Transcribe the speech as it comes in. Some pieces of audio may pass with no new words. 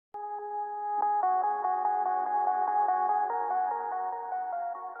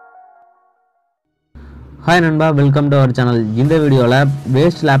Hi Nanba, welcome to our channel. In this video,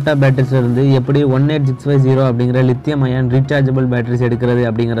 waste laptop batteries இருந்து எப்படி 18650 அப்படிங்கற lithium ion rechargeable batteries எடுக்கிறது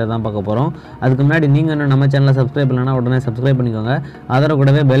அப்படிங்கறத தான் பார்க்க போறோம். அதுக்கு முன்னாடி நீங்க இன்னும் நம்ம சேனலை subscribe பண்ணலனா உடனே subscribe பண்ணிக்கோங்க. அதோட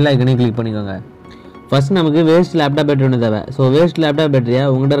கூடவே bell icon-ஐ click பண்ணிக்கோங்க. First நமக்கு waste laptop battery ஒன்னு தேவை. So waste laptop battery-ய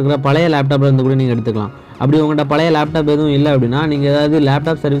உங்ககிட்ட இருக்கிற பழைய லேப்டாப்ல இருந்து கூட நீங்க எடுத்துக்கலாம். அப்படி உங்ககிட்ட பழைய லேப்டாப் எதுவும் இல்ல அப்படினா நீங்க ஏதாவது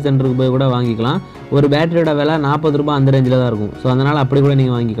லேப்டாப் சர்வீஸ் சென்டருக்கு போய் கூட வாங்கிக்கலாம். ஒரு பேட்டரியோட விலை 40 ரூபாய் அந்த ரேஞ்சில தான் இருக்கும். சோ அதனால அப்படி கூட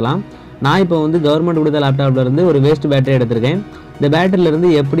நீங்க வாங்கிக்கலாம். நான் இப்போ வந்து கவர்மெண்ட் கொடுத்த லேப்டாப்ல இருந்து ஒரு வேஸ்ட் பேட்டரி எடுத்துர்க்கேன். இந்த பேட்டரியில இருந்து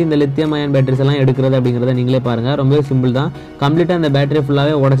எப்படி இந்த லித்தியம் அயன் பேட்டரிஸ் எல்லாம் எடுக்கிறது அப்படிங்கறத நீங்களே பாருங்க. ரொம்ப சிம்பிள் தான். கம்ப்ளீட்டா இந்த பேட்டரி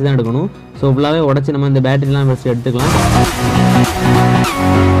ஃபுல்லாவே உடைச்சு தான் எடுக்கணும். சோ ஃபுல்லாவே உடைச்சு நம்ம இந்த பேட்டரி எல்லாம் ஃபர்ஸ்ட் எடுத்துக்கலாம்.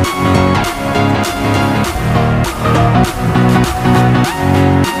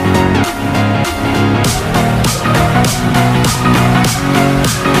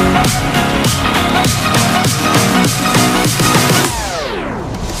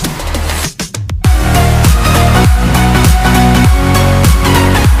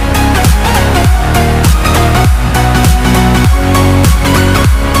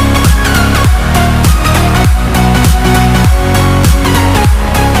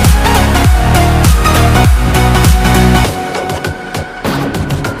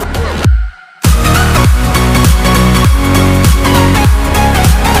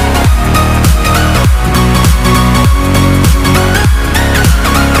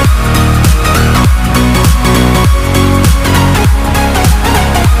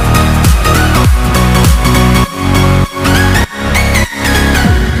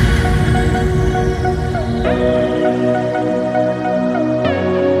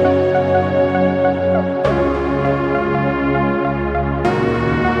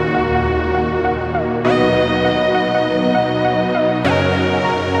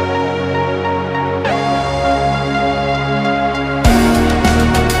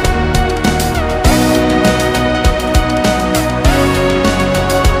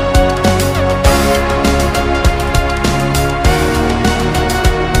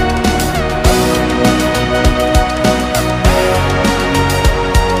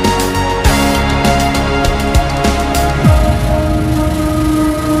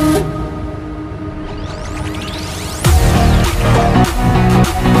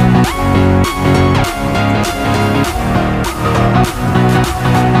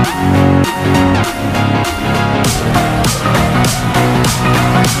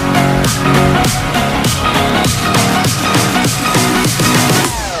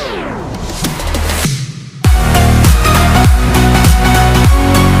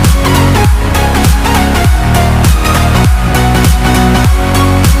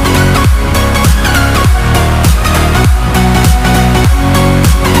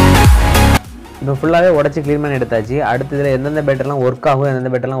 இப்போ ஃபுல்லாவே உடைச்சு க்ளீன் பண்ணி எடுத்தாச்சு. அடுத்து இதுல எந்தெந்த பேட்டரிலாம் வர்க் ஆகும் எந்தெந்த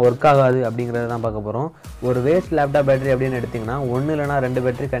பேட்டரிலாம் வர்க் ஆகாது அப்படிங்கறத தான் பார்க்க போறோம். ஒரு வேஸ்ட் லேப்டாப் பேட்டரி அப்படினு எடுத்தீங்கன்னா ஒன்னு இல்லனா ரெண்டு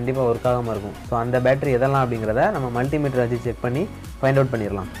பேட்டரி கண்டிப்பா வர்க் ஆகாம இருக்கும். சோ அந்த பேட்டரி எதெல்லாம் அப்படிங்கறத நம்ம மல்டிமீட்டர் வச்சு செக் பண்ணி ஃபைண்ட் அவுட்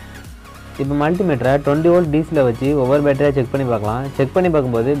பண்ணிரலாம். இப்போ மல்டிமீட்டரை 20 வோல்ட் டிசில வச்சு ஒவ்வொரு பேட்டரியா செக் பண்ணி பார்க்கலாம். செக் பண்ணி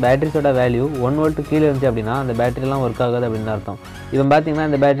பார்க்கும்போது பேட்டரிஸோட வேல்யூ 1 வோல்ட் கீழ இருந்துச்சு அப்படினா அந்த பேட்டரி எல்லாம் வர்க் ஆகாது அப்படினு அர்த்தம். இப்போ பாத்தீங்கன்னா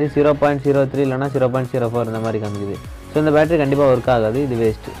இந்த பேட்டரி 0.03 இல்லனா 0.04 இந்த மாதிரி காமிக்குது. சோ இந்த பேட்டரி கண்டிப்பா வர்க் ஆகாது. இது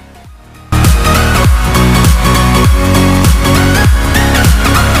வேஸ்ட்.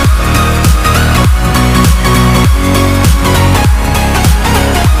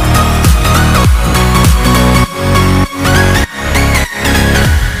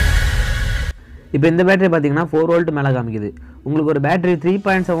 இப்போ இந்த பேட்டரி பாத்தீங்கன்னா 4 வோல்ட் மேல காமிக்குது. உங்களுக்கு ஒரு பேட்டரி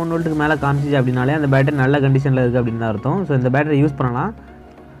 3.7 வோல்ட்க்கு மேல காமிச்சிச்சு அப்படினாலே அந்த பேட்டரி நல்ல கண்டிஷன்ல இருக்கு அப்படினு அர்த்தம். சோ இந்த பேட்டரி யூஸ் பண்ணலாம்.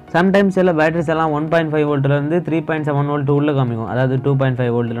 சம்டைம்ஸ் சில பேட்டரிஸ் எல்லாம் 1.5 வோல்ட்ல இருந்து 3.7 வோல்ட் உள்ள காமிக்கும். அதாவது 2.5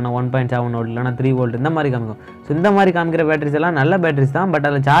 வோல்ட் இல்லனா 1.7 வோல்ட் இல்லனா 3 வோல்ட் இந்த மாதிரி காமிக்கும். சோ இந்த மாதிரி காமிக்கிற பேட்டரிஸ் எல்லாம் நல்ல பேட்டரிஸ் தான். பட்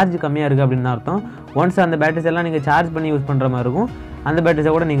அதுல சார்ஜ் கம்மியா இருக்கு அப்படினு அர்த்தம். ஒன்ஸ் அந்த பேட்டரிஸ் எல்லாம் நீங்க சார்ஜ் பண்ணி யூஸ் பண்ற மாதிரி இருக்கும். அந்த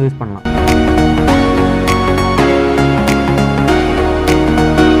பேட்டரிஸை கூட நீங்க யூஸ் பண்ணலாம்.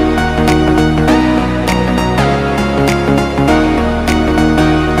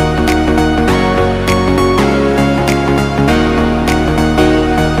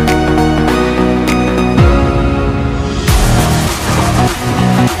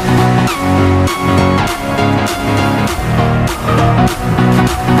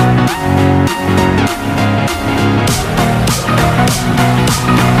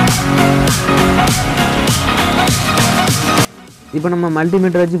 இப்போ நம்ம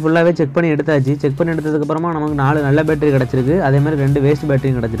மல்டிமீட்டர் வச்சு ஃபுல்லாவே செக் பண்ணி எடுத்தாச்சு. செக் பண்ணி எடுத்ததுக்கு அப்புறமா நமக்கு 4 நல்ல பேட்டரி கிடைச்சிருக்கு. அதே மாதிரி 2 வேஸ்ட்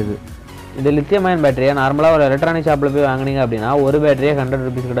பேட்டரியும் கிடைச்சிருக்கு. இந்த லித்தியம் அயன் பேட்டரியை நார்மலாக ஒரு எலக்ட்ரானிக் ஷாப்பில் போய் வாங்கினீங்க அப்படின்னா ஒரு பேட்டரியே 100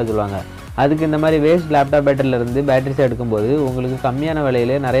 rupees கிட்ட சொல்லுவாங்க. அதுக்கு இந்த மாதிரி வேஸ்ட் லேப்டாப் பேட்டரியிலேருந்து பேட்டரிஸை எடுக்கும்போது உங்களுக்கு கம்மியான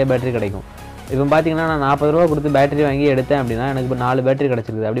விலையிலே நிறைய பேட்டரி கிடைக்கும். இப்போ பார்த்தீங்கன்னா நான் 40 ரூபா கொடுத்து பேட்டரி வாங்கி எடுத்தேன் அப்படின்னா எனக்கு இப்போ 4 பேட்டரி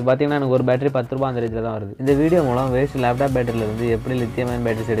கிடச்சிருக்குது. அப்படி பார்த்தீங்கன்னா எனக்கு ஒரு பேட்டரி 10 ரூபா அந்த ரேஞ்சில் தான் வருது. இந்த வீடியோ மூலம் வேஸ்ட் லேப்டாப் பேட்டரியிலிருந்து எப்படி லித்தியம் அயன்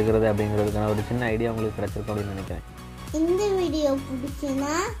பேட்டரிஸ் எடுக்கிறது அப்படிங்கிறதுக்கான ஒரு சின்ன ஐடியா உங்களுக்கு கிடச்சிருக்கும் அப்படின்னு நினைக்கிறேன். இந்த வீடியோ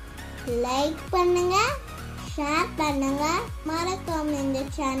பிடிச்சுன்னா லைக் பண்ணுங்க, ஷேர் பண்ணுங்க, மறக்காம இந்த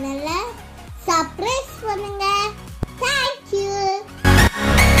சேனலை சப்ஸ்கிரைப் பண்ணுங்க.